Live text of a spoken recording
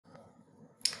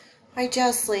Hi,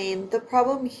 Jasleen. The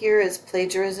problem here is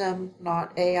plagiarism,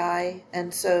 not AI.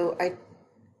 And so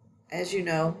as you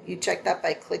know, you check that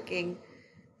by clicking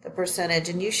the percentage,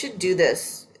 and you should do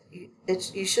this.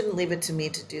 You shouldn't leave it to me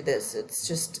to do this. It's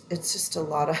just a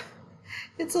lot of,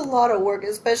 it's a lot of work,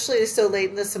 especially so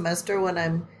late in the semester when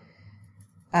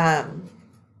um,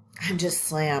 I'm just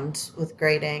slammed with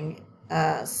grading.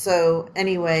 So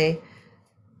anyway,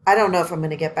 I don't know if I'm going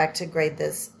to get back to grade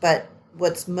this, but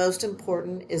what's most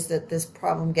important is that this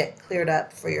problem get cleared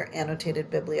up for your annotated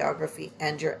bibliography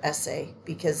and your essay,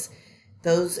 because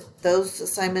those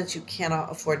assignments you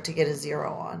cannot afford to get a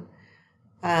zero on.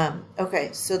 Okay,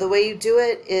 so the way you do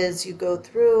it is you go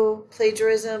through.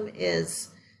 Plagiarism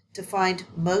is defined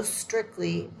most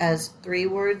strictly as three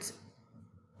words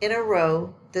in a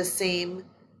row the same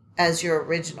as your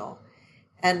original.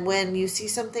 And when you see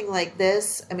something like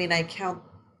this, I mean, I count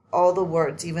all the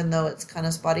words, even though it's kind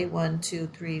of spotty. 1, 2,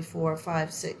 3, 4,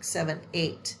 5, 6, 7,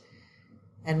 8,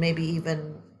 and maybe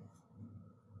even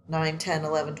 9, 10,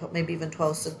 11, 12, maybe even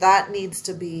 12. So that needs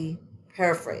to be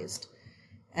paraphrased.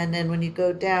 And then when you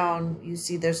go down, you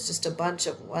see there's just a bunch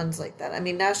of ones like that. I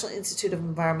mean, National Institute of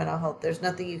Environmental Health, there's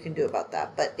nothing you can do about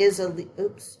that. But is a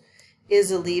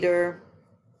leader.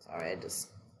 Sorry, I just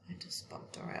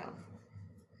bumped around.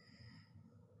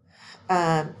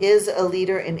 Is a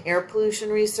leader in air pollution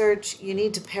research. You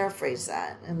need to paraphrase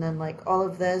that. And then like all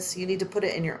of this, you need to put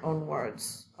it in your own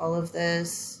words. All of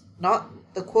this, not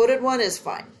the quoted one is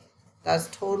fine. That's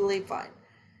totally fine.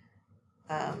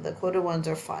 The quoted ones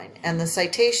are fine. And the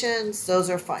citations, those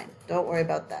are fine. Don't worry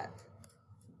about that.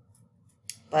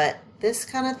 But this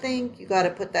kind of thing, you got to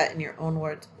put that in your own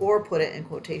words or put it in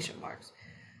quotation marks.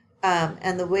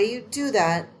 And the way you do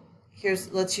that,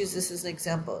 let's use this as an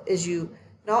example, is you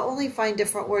not only find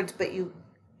different words, but you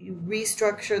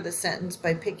restructure the sentence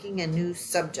by picking a new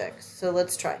subject. So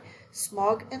let's try.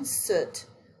 Smog and soot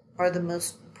are the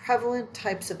most prevalent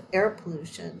types of air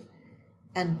pollution,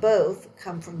 and both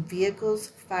come from vehicles,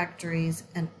 factories,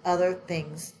 and other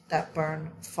things that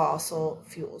burn fossil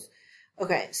fuels.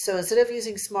 Okay, so instead of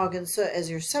using smog and soot as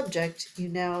your subject,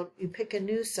 you pick a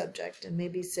new subject and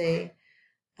maybe say,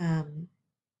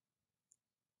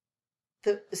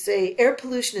 say air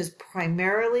pollution is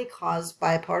primarily caused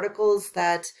by particles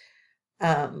that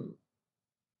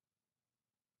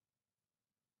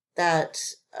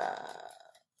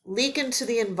leak into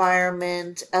the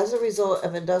environment as a result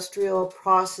of industrial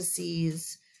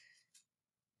processes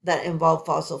that involve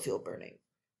fossil fuel burning.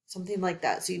 Something like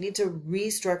that. So you need to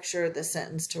restructure the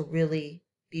sentence to really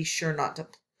be sure not to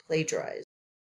plagiarize.